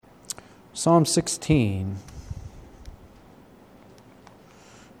Psalm 16.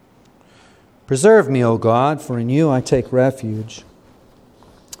 Preserve me, O God, for in you I take refuge.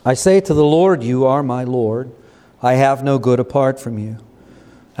 I say to the Lord, you are my Lord. I have no good apart from you.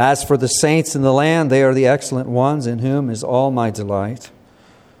 As for the saints in the land, they are the excellent ones, in whom is all my delight.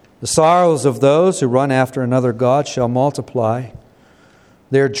 The sorrows of those who run after another god shall multiply.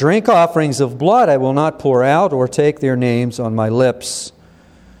 Their drink offerings of blood I will not pour out, or take their names on my lips.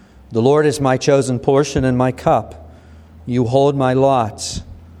 The Lord is my chosen portion and my cup. You hold my lot.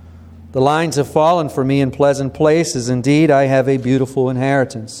 The lines have fallen for me in pleasant places. Indeed, I have a beautiful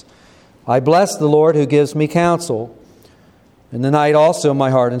inheritance. I bless the Lord who gives me counsel. In the night also my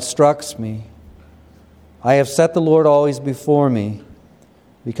heart instructs me. I have set the Lord always before me.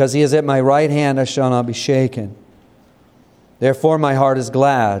 Because He is at my right hand, I shall not be shaken. Therefore my heart is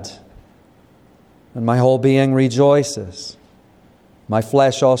glad, and my whole being rejoices. My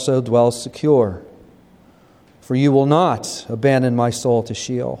flesh also dwells secure. For you will not abandon my soul to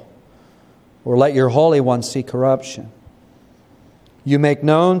Sheol, or let your Holy One see corruption. You make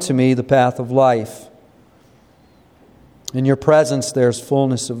known to me the path of life. In your presence there is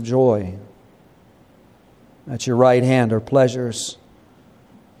fullness of joy. At your right hand are pleasures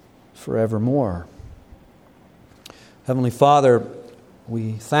forevermore. Heavenly Father,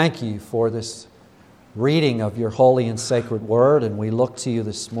 we thank you for this reading of your holy and sacred word, and we look to you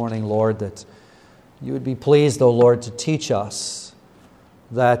this morning, Lord, that you would be pleased, O Lord, to teach us,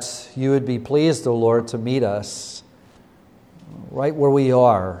 that you would be pleased, O Lord, to meet us right where we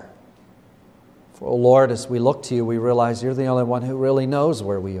are. For, O Lord, as we look to you, we realize you're the only one who really knows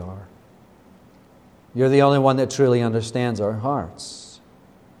where we are. You're the only one that truly understands our hearts.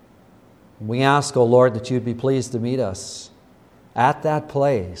 And we ask, O Lord, that you'd be pleased to meet us at that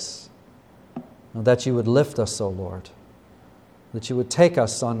place, and that you would lift us, O Lord, that you would take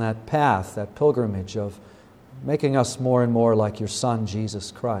us on that path, that pilgrimage of making us more and more like your Son,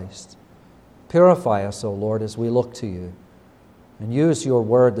 Jesus Christ. Purify us, O Lord, as we look to you. And use your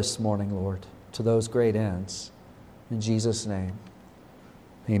word this morning, Lord, to those great ends. In Jesus' name,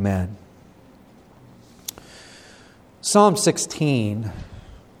 amen. Psalm 16,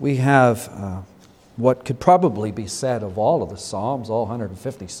 we have what could probably be said of all of the Psalms, all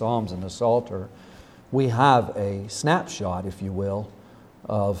 150 Psalms in the Psalter. We have a snapshot, if you will,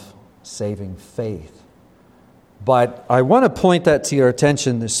 of saving faith. But I want to point that to your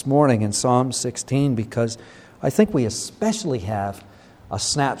attention this morning in Psalm 16 because I think we especially have a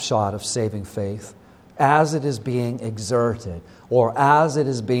snapshot of saving faith as it is being exerted or as it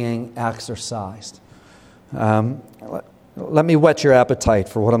is being exercised. Let me whet your appetite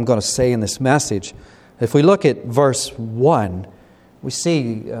for what I'm going to say in this message. If we look at verse 1, we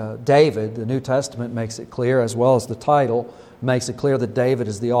see David. The New Testament makes it clear, as well as the title, makes it clear that David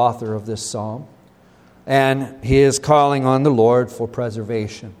is the author of this psalm. And he is calling on the Lord for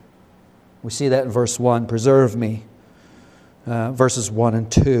preservation. We see that in verse 1, preserve me. Verses 1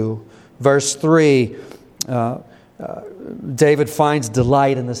 and 2. Verse 3, David finds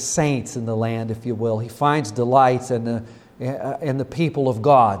delight in the saints in the land, if you will. He finds delight in the people of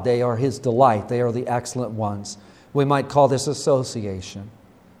God. They are his delight. They are the excellent ones. We might call this association.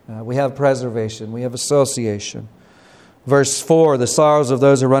 We have preservation. We have association. Verse 4, the sorrows of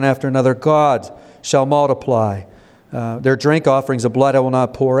those who run after another god shall multiply. Their drink offerings of blood I will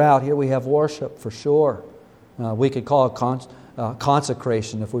not pour out. Here we have worship for sure. We could call it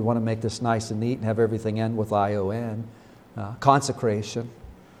consecration if we want to make this nice and neat and have everything end with I-O-N. Consecration.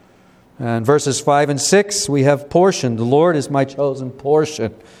 And verses 5 and 6, we have portion. The Lord is my chosen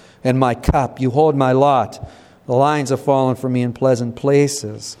portion and my cup. You hold my lot. The lines have fallen for me in pleasant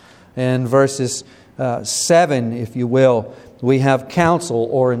places. And verses 7, if you will, we have counsel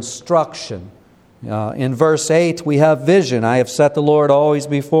or instruction. In verse 8, we have vision. I have set the Lord always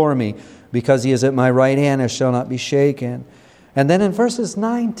before me. Because he is at my right hand, I shall not be shaken. And then in verses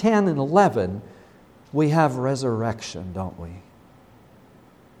 9, 10, and 11, we have resurrection, don't we?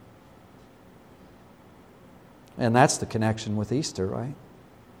 And that's the connection with Easter, right?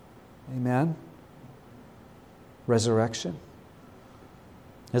 Amen? Resurrection.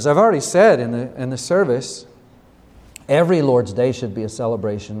 As I've already said in the service, every Lord's Day should be a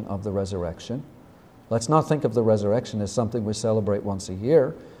celebration of the resurrection. Let's not think of the resurrection as something we celebrate once a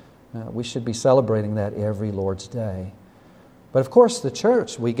year. We should be celebrating that every Lord's Day. But of course, the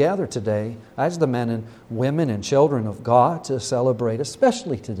church, we gather today as the men and women and children of God to celebrate,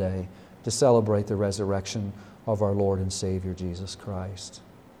 especially today, to celebrate the resurrection of our Lord and Savior, Jesus Christ.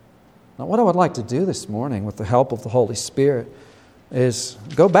 Now, what I would like to do this morning with the help of the Holy Spirit is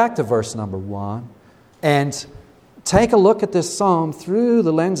go back to verse number 1 and take a look at this psalm through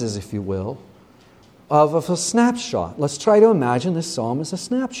the lenses, if you will, of a snapshot. Let's try to imagine this psalm as a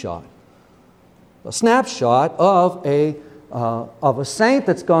snapshot. A snapshot of a saint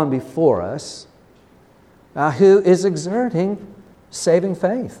that's gone before us, who is exerting saving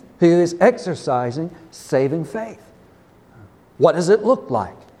faith, who is exercising saving faith. What does it look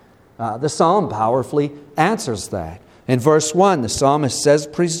like? The psalm powerfully answers that. In verse 1, the psalmist says,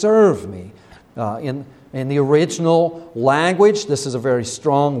 "Preserve me." In the original language, this is a very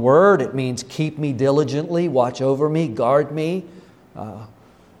strong word. It means keep me diligently, watch over me, guard me.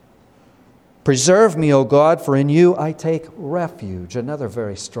 Preserve me, O God, for in you I take refuge. Another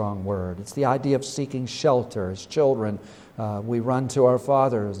very strong word. It's the idea of seeking shelter. As children, we run to our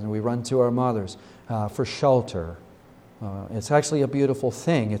fathers and we run to our mothers for shelter. It's actually a beautiful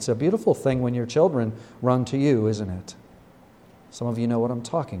thing. It's a beautiful thing when your children run to you, isn't it? Some of you know what I'm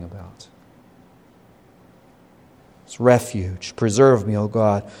talking about. It's refuge. Preserve me, O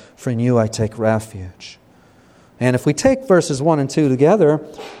God, for in you I take refuge. And if we take verses 1 and 2 together,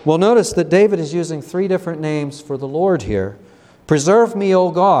 we'll notice that David is using 3 different names for the Lord here. Preserve me,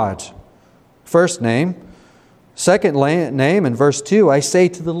 O God, first name. Second name, in verse 2, I say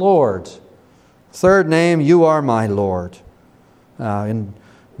to the Lord. Third name, you are my Lord. In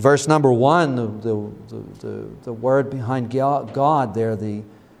verse number 1, the word behind God there, the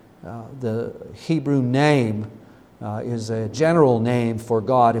Hebrew name, is a general name for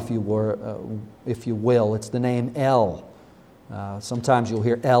God, if you will. It's the name El. Sometimes you'll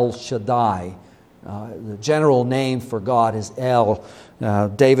hear El Shaddai. The general name for God is El.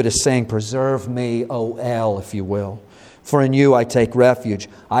 David is saying, preserve me, O El, if you will. For in you I take refuge.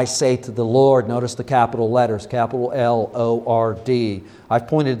 I say to the Lord, notice the capital letters, capital L-O-R-D. I've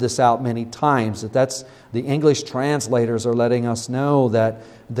pointed this out many times, that's the English translators are letting us know that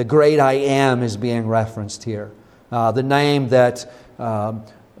the great I am is being referenced here. The name that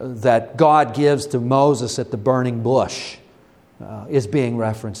God gives to Moses at the burning bush is being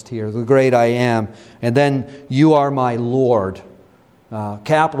referenced here. The great I am. And then, you are my Lord.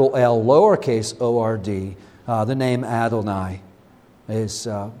 Capital L, lowercase O-R-D. The name Adonai is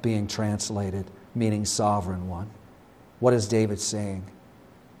being translated, meaning sovereign one. What is David saying?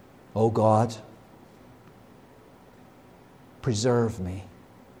 O God, preserve me.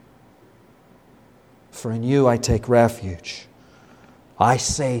 For in you I take refuge. I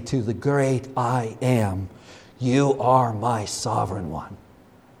say to the great I am, you are my sovereign one.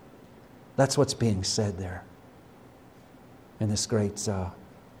 That's what's being said there in this great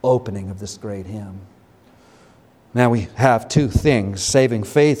opening of this great hymn. Now we have 2 things. Saving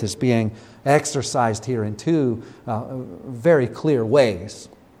faith is being exercised here in 2 very clear ways.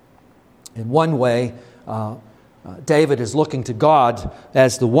 In one way, David is looking to God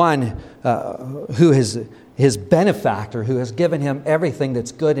as the one who is his benefactor, who has given him everything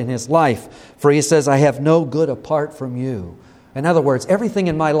that's good in his life. For he says, I have no good apart from you. In other words, everything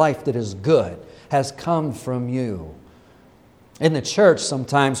in my life that is good has come from you. In the church,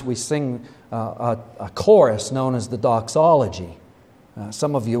 sometimes we sing a chorus known as the doxology.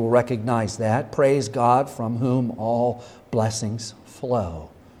 Some of you will recognize that. Praise God from whom all blessings flow.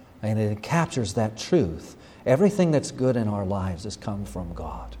 And it captures that truth. Everything that's good in our lives has come from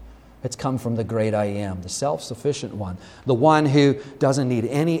God. It's come from the great I am, the self-sufficient one, the one who doesn't need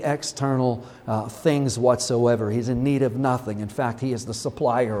any external things whatsoever. He's in need of nothing. In fact, He is the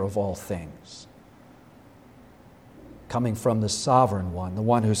supplier of all things. Coming from the sovereign one, the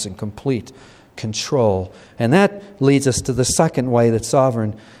one who's in complete control. And that leads us to the second way that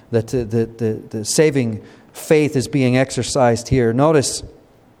the saving faith is being exercised here. Notice,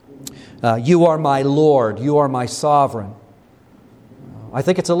 you are my Lord, you are my sovereign. I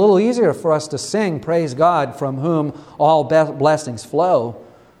think it's a little easier for us to sing, praise God, from whom all blessings flow,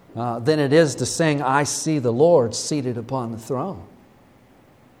 than it is to sing, I see the Lord seated upon the throne.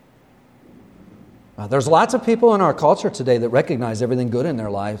 There's lots of people in our culture today that recognize everything good in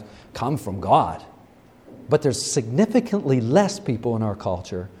their lives come from God. But there's significantly less people in our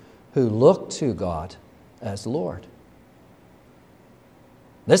culture who look to God as Lord.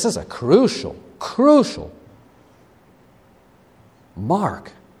 This is a crucial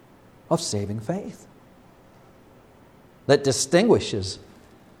mark of saving faith that distinguishes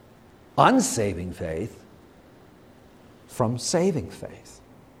unsaving faith from saving faith.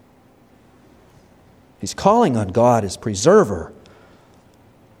 He's calling on God as preserver,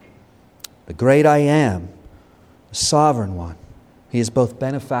 the great I am, the sovereign one. He is both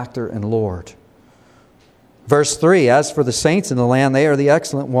benefactor and Lord. Verse 3, as for the saints in the land, they are the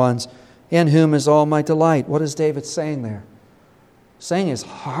excellent ones, in whom is all my delight. What is David saying there? Saying his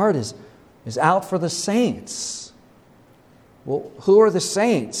heart is out for the saints. Well, who are the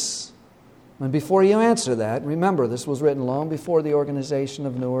saints? And before you answer that, remember, this was written long before the organization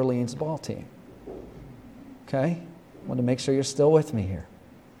of New Orleans ball team. Okay? I want to make sure you're still with me here.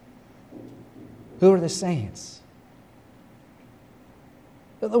 Who are the saints?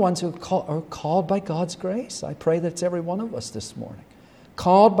 They're the ones who are called by God's grace. I pray that it's every one of us this morning.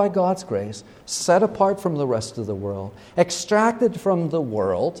 Called by God's grace, set apart from the rest of the world, extracted from the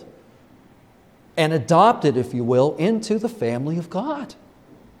world, and adopted, if you will, into the family of God.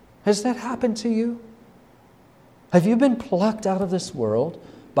 Has that happened to you? Have you been plucked out of this world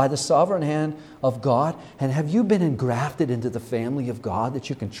by the sovereign hand of God? And have you been engrafted into the family of God that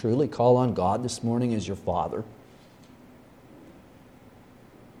you can truly call on God this morning as your Father?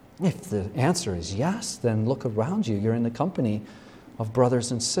 If the answer is yes, then look around you. You're in the company of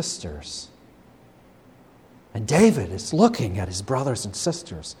brothers and sisters. And David is looking at his brothers and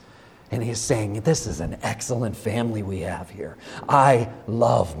sisters, and he's saying, this is an excellent family we have here. I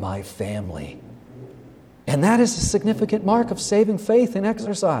love my family. And that is a significant mark of saving faith in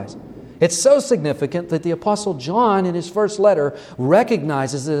exercise. It's so significant that the Apostle John, in his first letter,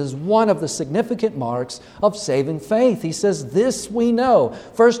 recognizes it as one of the significant marks of saving faith. He says, this we know.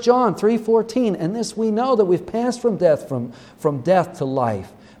 1 John 3:14, and this we know, that we've passed from death to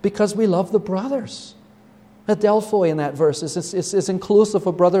life, because we love the brothers. Adelphoi in that verse is inclusive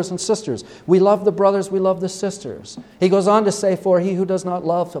of brothers and sisters. We love the brothers, we love the sisters. He goes on to say, for he who does not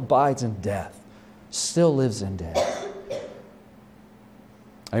love abides in death, still lives in death.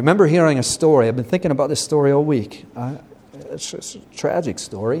 I remember hearing a story. I've been thinking about this story all week. It's a tragic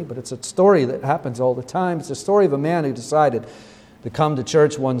story, but it's a story that happens all the time. It's a story of a man who decided to come to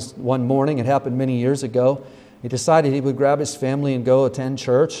church one morning. It happened many years ago. He decided he would grab his family and go attend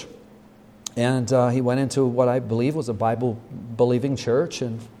church. And he went into what I believe was a Bible-believing church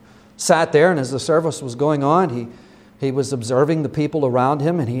and sat there. And as the service was going on, he was observing the people around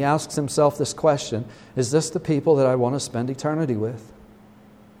him, and he asks himself this question: is this the people that I want to spend eternity with?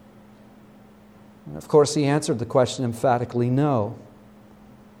 And of course, he answered the question emphatically, no.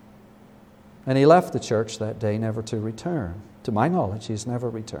 And he left the church that day, never to return. To my knowledge, he's never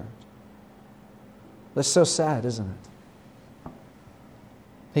returned. That's so sad, isn't it?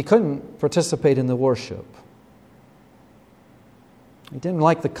 He couldn't participate in the worship. He didn't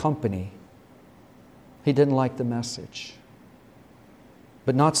like the company. He didn't like the message.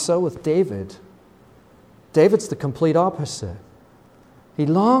 But not so with David. David's the complete opposite. He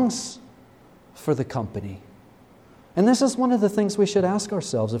longs for the company. And this is one of the things we should ask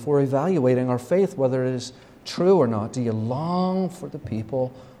ourselves if we're evaluating our faith, whether it is true or not. Do you long for the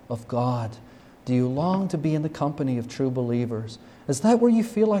people of God? Do you long to be in the company of true believers? Is that where you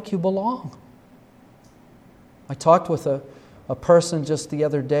feel like you belong? I talked with a person just the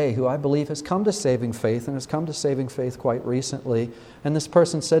other day who I believe has come to saving faith, and has come to saving faith quite recently. And this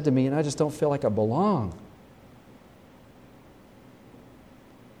person said to me, I just don't feel like I belong.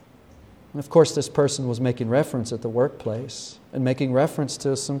 And of course, this person was making reference at the workplace, and making reference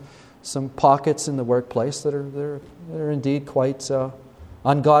to some pockets in the workplace that are indeed quite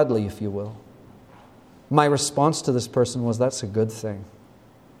ungodly, if you will. My response to this person was, that's a good thing.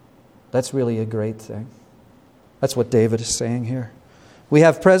 That's really a great thing. That's what David is saying here. We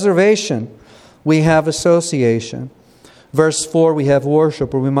have preservation. We have association. Verse 4, we have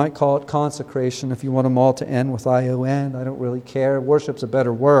worship, or we might call it consecration if you want them all to end with I-O-N. I don't really care. Worship's a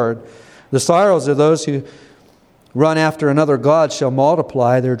better word. The sorrows of those who run after another god shall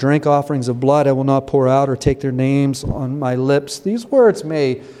multiply. Their drink offerings of blood I will not pour out, or take their names on my lips. These words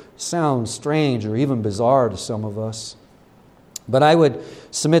may sound strange or even bizarre to some of us. But I would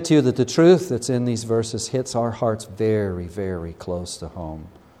submit to you that the truth that's in these verses hits our hearts very, very close to home.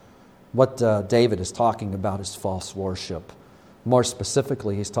 What David is talking about is false worship. More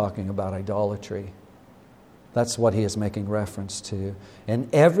specifically, he's talking about idolatry. That's what he is making reference to. In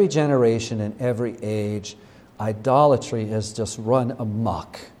every generation, in every age, idolatry has just run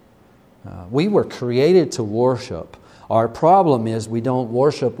amok. We were created to worship. Our problem is we don't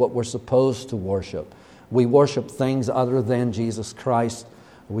worship what we're supposed to worship. We worship things other than Jesus Christ.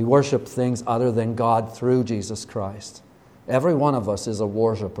 We worship things other than God through Jesus Christ. Every one of us is a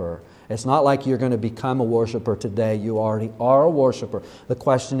worshiper. It's not like you're going to become a worshiper today. You already are a worshiper. The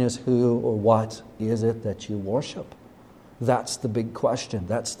question is, who or what is it that you worship? That's the big question.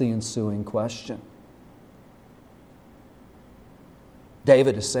 That's the ensuing question.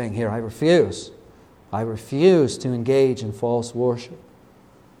 David is saying here, I refuse. I refuse to engage in false worship.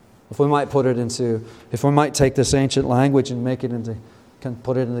 If we might take this ancient language and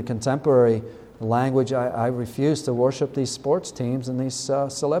put it into contemporary language, I refuse to worship these sports teams and these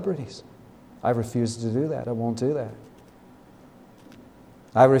celebrities. I refuse to do that. I won't do that.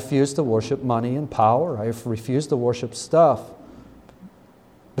 I refuse to worship money and power. I refuse to worship stuff.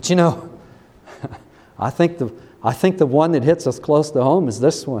 But you know, I think the one that hits us close to home is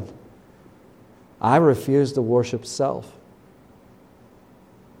this one. I refuse to worship self.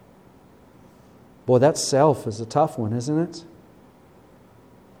 Boy, that self is a tough one, isn't it?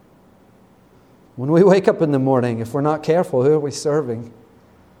 When we wake up in the morning, if we're not careful, who are we serving?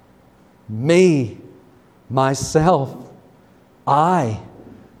 Me, myself, I.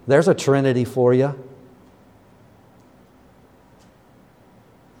 There's a Trinity for you.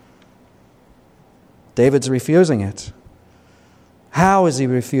 David's refusing it. How is he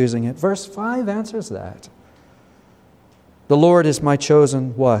refusing it? Verse 5 answers that. The Lord is my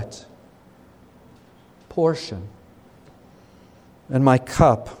chosen what? Portion. And my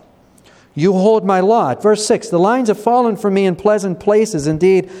cup. You hold my lot. Verse 6, the lines have fallen for me in pleasant places.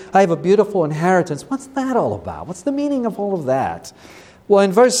 Indeed, I have a beautiful inheritance. What's that all about? What's the meaning of all of that? Well,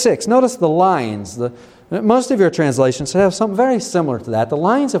 in verse 6, notice the lines. Most of your translations have something very similar to that. The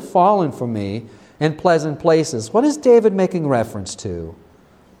lines have fallen for me in pleasant places. What is David making reference to?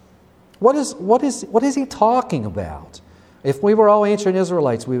 What is he talking about? If we were all ancient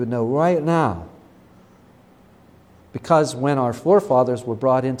Israelites, we would know right now. Because when our forefathers were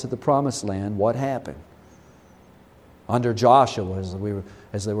brought into the promised land, what happened? Under Joshua,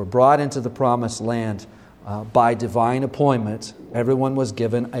 as they were brought into the promised land by divine appointment, everyone was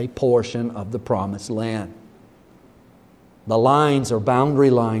given a portion of the promised land. The lines or boundary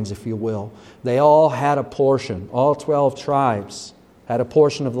lines, if you will, they all had a portion. All 12 tribes had a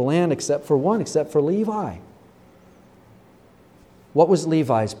portion of the land except for one, except for Levi. What was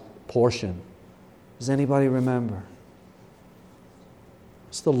Levi's portion? Does anybody remember?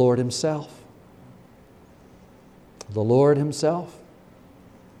 It's the Lord Himself. The Lord Himself.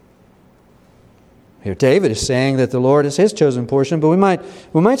 Here David is saying that the Lord is His chosen portion, but we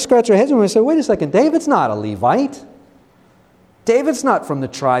might scratch our heads when we say, wait a second, David's not a Levite. David's not from the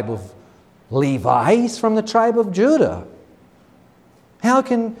tribe of Levi. He's from the tribe of Judah. How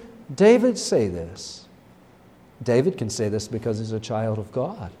can David say this? David can say this because he's a child of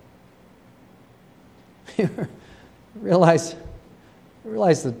God. You realize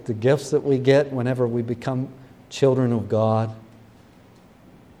that the gifts that we get whenever we become children of God?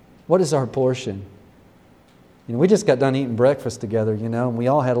 What is our portion? We just got done eating breakfast together, and we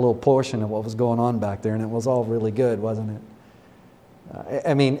all had a little portion of what was going on back there, and it was all really good, wasn't it?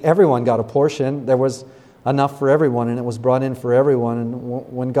 Everyone got a portion. There was enough for everyone, and it was brought in for everyone.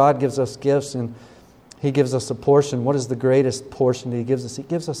 And when God gives us gifts and He gives us a portion, what is the greatest portion that He gives us? He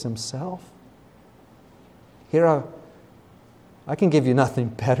gives us Himself. Here, I can give you nothing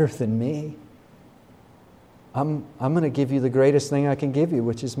better than me. I'm going to give you the greatest thing I can give you,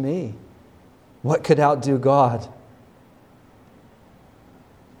 which is me. What could outdo God?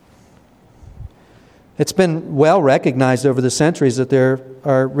 It's been well recognized over the centuries that there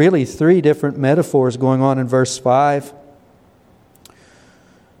are really three different metaphors going on in verse 5.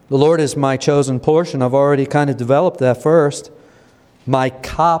 The Lord is my chosen portion. I've already kind of developed that first. My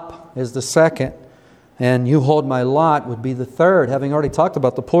cup is the second. And you hold my lot would be the third. Having already talked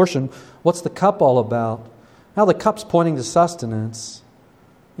about the portion, what's the cup all about? Now the cup's pointing to sustenance.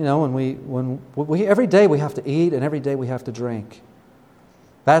 When we every day we have to eat and every day we have to drink.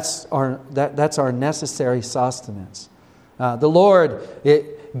 That's our necessary sustenance. The Lord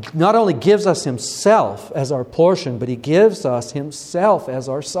not only gives us Himself as our portion, but He gives us Himself as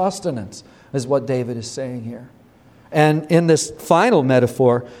our sustenance, is what David is saying here. And in this final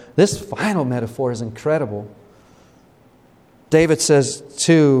metaphor is incredible. David says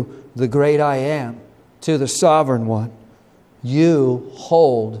to the great I am, to the sovereign one, you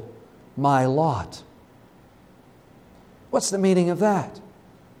hold my lot. What's the meaning of that?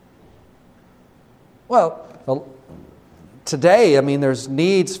 Well, today, there's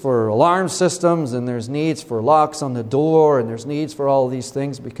needs for alarm systems, and there's needs for locks on the door, and there's needs for all of these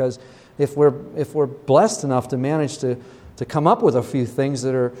things, because if we're blessed enough to manage to come up with a few things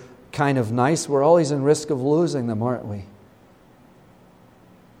that are kind of nice, we're always in risk of losing them, aren't we?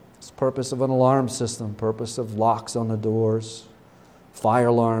 It's the purpose of an alarm system, purpose of locks on the doors, fire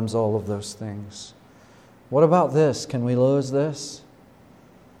alarms, all of those things. What about this? Can we lose this?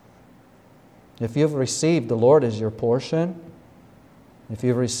 If you've received the Lord as your portion, if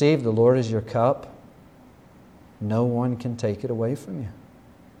you've received the Lord as your cup, no one can take it away from you.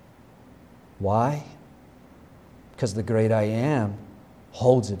 Why? Because the great I am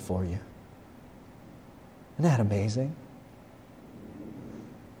holds it for you. Isn't that amazing?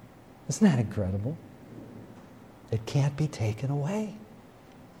 Isn't that incredible? It can't be taken away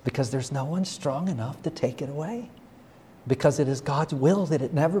because there's no one strong enough to take it away. because it is God's will that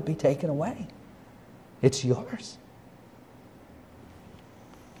it never be taken away. It's yours.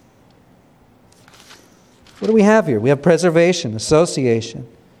 What do we have here? We have preservation, association.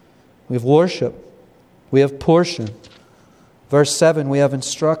 We have worship. We have portion. Verse 7, we have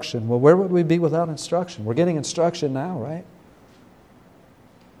instruction. Well, where would we be without instruction? We're getting instruction now, right?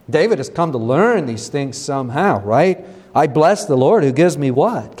 David has come to learn these things somehow, right? I bless the Lord who gives me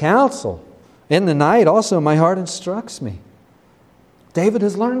what? Counsel. In the night also my heart instructs me. David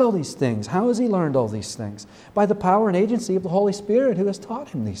has learned all these things. How has he learned all these things? By the power and agency of the Holy Spirit who has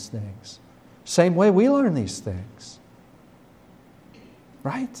taught him these things. Same way we learn these things.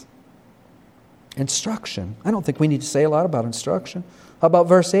 Right? Instruction. I don't think we need to say a lot about instruction. How about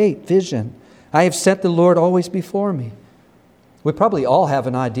verse 8? Vision. I have set the Lord always before me. We probably all have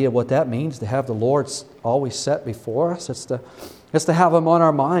an idea what that means, to have the Lord always set before us. It's to have Him on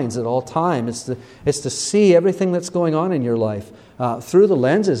our minds at all times. It's to see everything that's going on in your life through the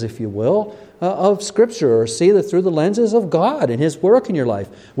lenses, if you will, of Scripture, or see that through the lenses of God and His work in your life.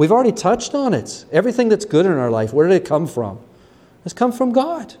 We've already touched on it. Everything that's good in our life, where did it come from? It's come from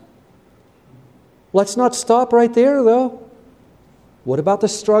God. Let's not stop right there, though. What about the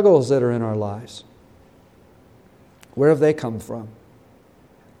struggles that are in our lives? Where have they come from?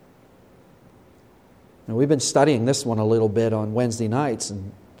 Now, we've been studying this one a little bit on Wednesday nights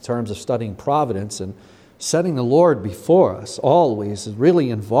in terms of studying providence, and setting the Lord before us always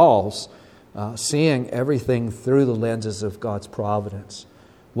really involves seeing everything through the lenses of God's providence.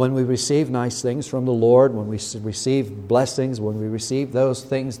 When we receive nice things from the Lord, when we receive blessings, when we receive those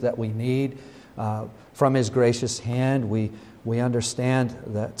things that we need from His gracious hand, we understand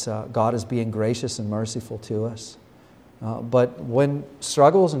that God is being gracious and merciful to us. But when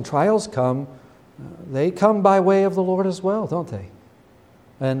struggles and trials come, they come by way of the Lord as well, don't they?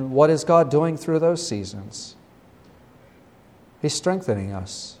 And what is God doing through those seasons? He's strengthening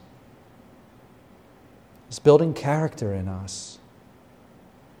us. He's building character in us.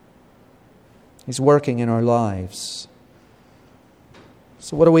 He's working in our lives.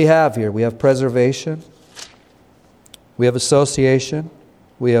 So what do we have here? We have preservation. We have association.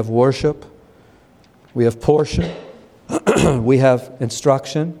 We have worship. We have portion. We have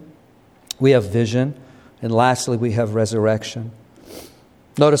instruction. We have vision. And lastly, we have resurrection.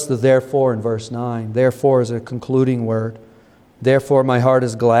 Notice the therefore in verse 9. Therefore is a concluding word. Therefore my heart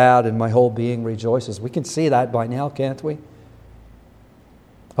is glad and my whole being rejoices. We can see that by now, can't we?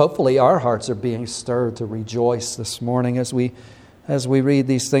 Hopefully our hearts are being stirred to rejoice this morning as we read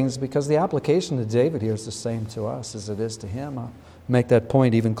these things, because the application to David here is the same to us as it is to him. I'll make that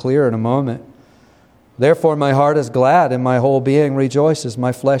point even clearer in a moment. Therefore my heart is glad and my whole being rejoices.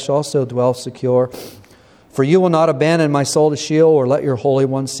 My flesh also dwells secure. For you will not abandon my soul to Sheol or let your Holy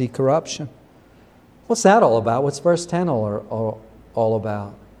One see corruption. What's that all about? What's verse 10 all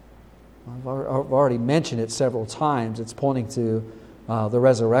about? I've already mentioned it several times. It's pointing to the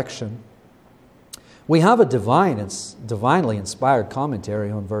resurrection. We have a divinely inspired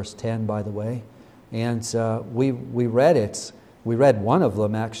commentary on verse 10, by the way. And we read it. We read one of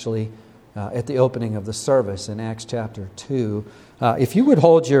them, actually, at the opening of the service in Acts chapter 2. If you would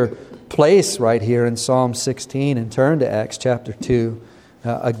hold your place right here in Psalm 16 and turn to Acts chapter 2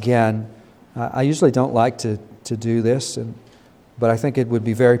 again. I usually don't like to do this, but I think it would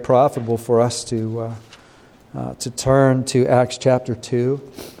be very profitable for us to turn to Acts chapter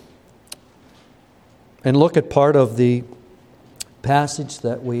 2 and look at part of the passage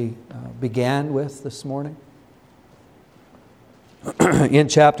that we began with this morning. In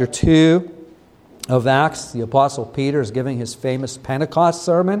chapter 2 of Acts, the Apostle Peter is giving his famous Pentecost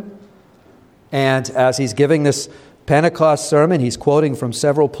sermon. And as he's giving this Pentecost sermon, he's quoting from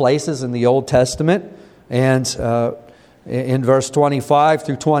several places in the Old Testament. And in verse 25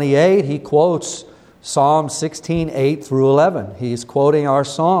 through 28, he quotes Psalm 16, 8 through 11. He's quoting our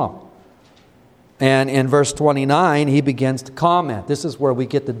psalm. And in verse 29, he begins to comment. This is where we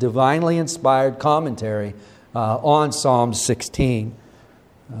get the divinely inspired commentary on Psalm 16.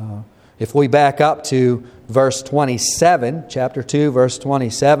 If we back up to verse 27, chapter 2, verse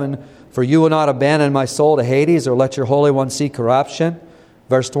 27, for you will not abandon my soul to Hades or let your Holy One see corruption.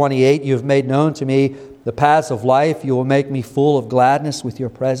 Verse 28, you have made known to me the paths of life. You will make me full of gladness with your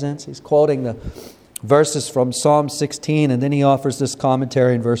presence. He's quoting the verses from Psalm 16, and then he offers this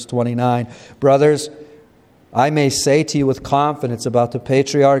commentary in verse 29. Brothers, I may say to you with confidence about the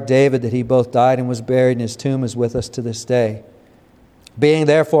patriarch David that he both died and was buried, and his tomb is with us to this day. Being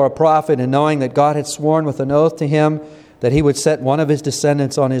therefore a prophet, and knowing that God had sworn with an oath to him that he would set one of his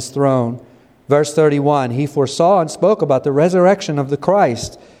descendants on his throne. Verse 31, he foresaw and spoke about the resurrection of the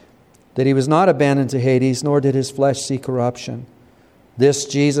Christ, that he was not abandoned to Hades, nor did his flesh see corruption. This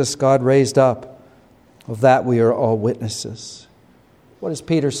Jesus God raised up, of that we are all witnesses. What is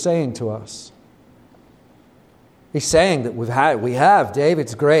Peter saying to us? He's saying that we have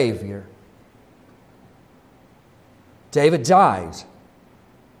David's grave here. David died.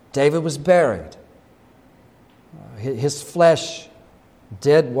 David was buried. His flesh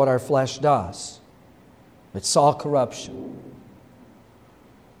did what our flesh does. It saw corruption.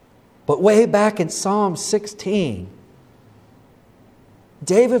 But way back in Psalm 16,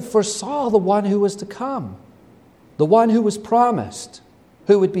 David foresaw the one who was to come, the one who was promised,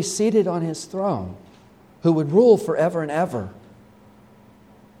 who would be seated on his throne, who would rule forever and ever.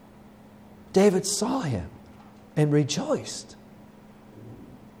 David saw him and rejoiced.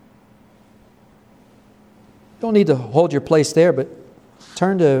 You don't need to hold your place there, but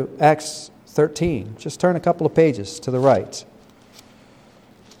turn to Acts 13. Just turn a couple of pages to the right.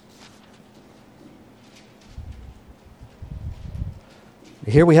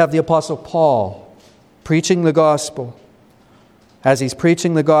 Here we have the Apostle Paul preaching the gospel. As he's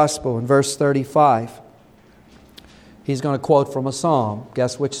preaching the gospel in verse 35, he's going to quote from a psalm.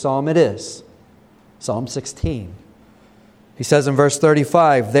 Guess which psalm it is? Psalm 16. He says in verse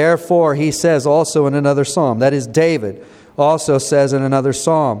 35, therefore he says also in another psalm, that is David also says in another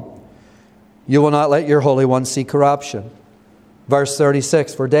psalm, you will not let your Holy One see corruption. Verse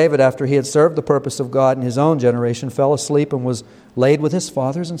 36, for David, after he had served the purpose of God in his own generation, fell asleep and was laid with his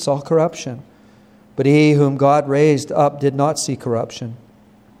fathers and saw corruption. But he whom God raised up did not see corruption.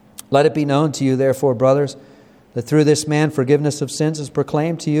 Let it be known to you, therefore, brothers, that through this man forgiveness of sins is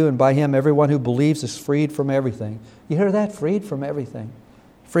proclaimed to you, and by him everyone who believes is freed from everything. You hear that? Freed from everything.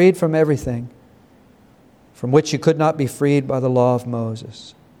 Freed from everything from which you could not be freed by the law of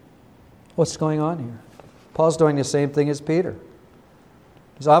Moses. What's going on here? Paul's doing the same thing as Peter.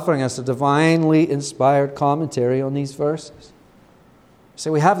 He's offering us a divinely inspired commentary on these verses. See,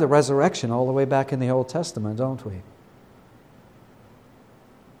 we have the resurrection all the way back in the Old Testament, don't we?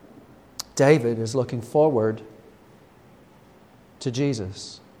 David is looking forward to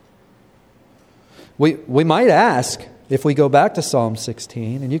Jesus. We might ask, if we go back to Psalm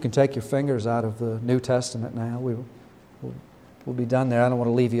 16, and you can take your fingers out of the New Testament now. We'll be done there. I don't want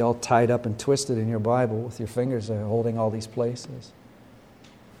to leave you all tied up and twisted in your Bible with your fingers holding all these places.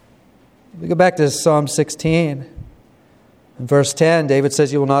 We go back to Psalm 16. In verse 10, David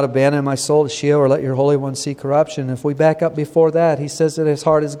says, you will not abandon my soul to Sheol or let your Holy One see corruption. If we back up before that, he says that his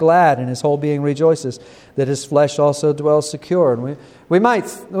heart is glad and his whole being rejoices, that his flesh also dwells secure. And we might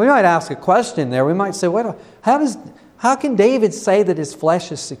ask a question there. We might say, how can David say that his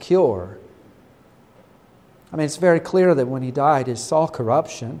flesh is secure? I mean, it's very clear that when he died, he saw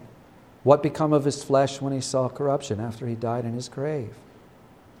corruption. What became of his flesh when he saw corruption after he died in his grave?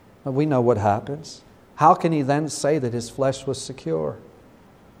 Well, we know what happens. How can he then say that his flesh was secure?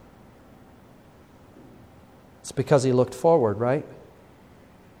 It's because he looked forward, right?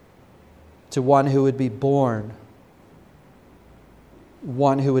 To one who would be born,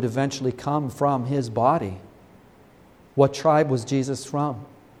 one who would eventually come from his body. What tribe was Jesus from?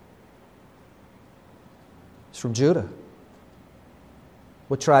 He's from Judah.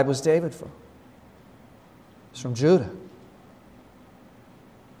 What tribe was David from? He's from Judah.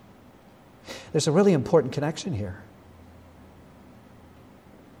 There's a really important connection here.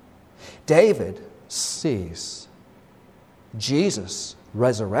 David sees Jesus'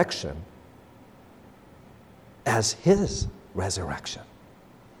 resurrection as his resurrection.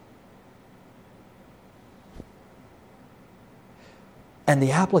 And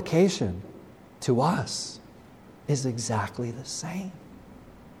the application to us is exactly the same.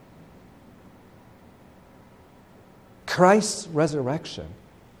 Christ's resurrection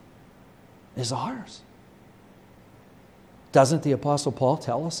is ours. Doesn't the Apostle Paul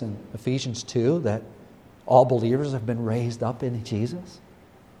tell us in Ephesians 2 that all believers have been raised up in Jesus?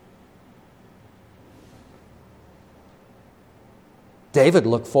 David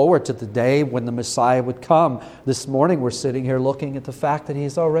looked forward to the day when the Messiah would come. This morning we're sitting here looking at the fact that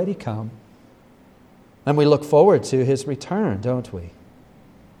He's already come. And we look forward to His return, don't we?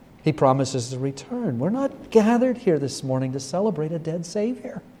 He promises to return. We're not gathered here this morning to celebrate a dead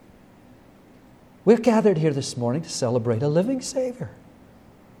Savior. We're gathered here this morning to celebrate a living Savior.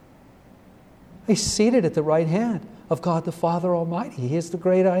 He's seated at the right hand of God the Father Almighty. He is the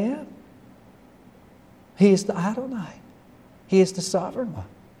great I am. He is the Adonai. He is the sovereign one.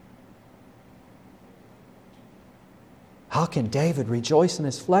 How can David rejoice in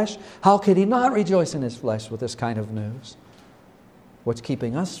his flesh? How could he not rejoice in his flesh with this kind of news? What's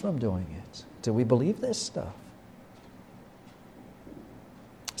keeping us from doing it? Do we believe this stuff?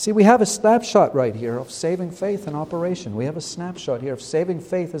 See, we have a snapshot right here of saving faith in operation. We have a snapshot here of saving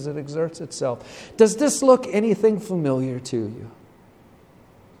faith as it exerts itself. Does this look anything familiar to you?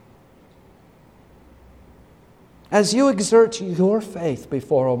 As you exert your faith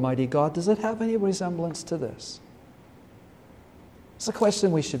before Almighty God, does it have any resemblance to this? It's a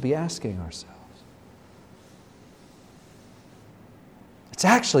question we should be asking ourselves. It's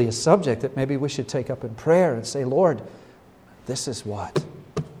actually a subject that maybe we should take up in prayer and say, Lord, this is what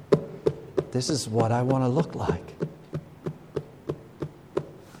I want to look like.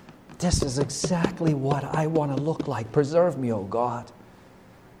 This is exactly what I want to look like. Preserve me, O God.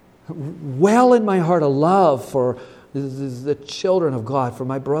 Well in my heart a love for the children of God, for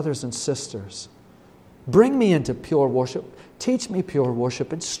my brothers and sisters. Bring me into pure worship. Teach me pure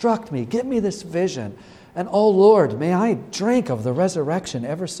worship. Instruct me. Give me this vision. And, oh Lord, may I drink of the resurrection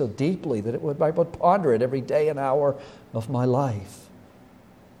ever so deeply that I would ponder it every day and hour of my life.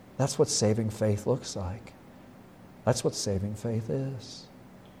 That's what saving faith looks like. That's what saving faith is.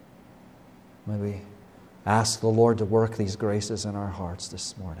 May we ask the Lord to work these graces in our hearts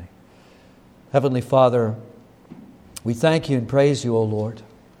this morning. Heavenly Father, we thank you and praise you, O Lord,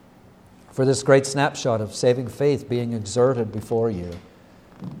 for this great snapshot of saving faith being exerted before you.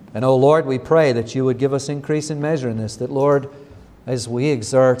 And, O Lord, we pray that you would give us increase in measure in this, that, Lord, as we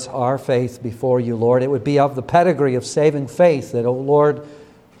exert our faith before you, Lord, it would be of the pedigree of saving faith, that, O Lord,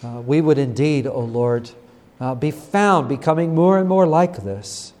 we would indeed, O Lord, be found becoming more and more like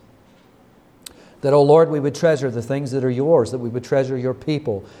this. That, O Lord, we would treasure the things that are yours, that we would treasure your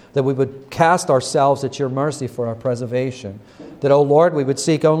people, that we would cast ourselves at your mercy for our preservation, that, O Lord, we would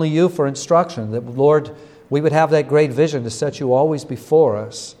seek only you for instruction, that, Lord, we would have that great vision to set you always before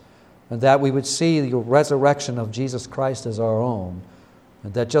us, and that we would see the resurrection of Jesus Christ as our own,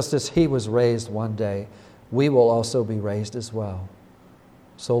 and that just as he was raised one day, we will also be raised as well.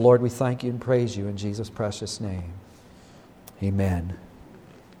 So, Lord, we thank you and praise you in Jesus' precious name. Amen.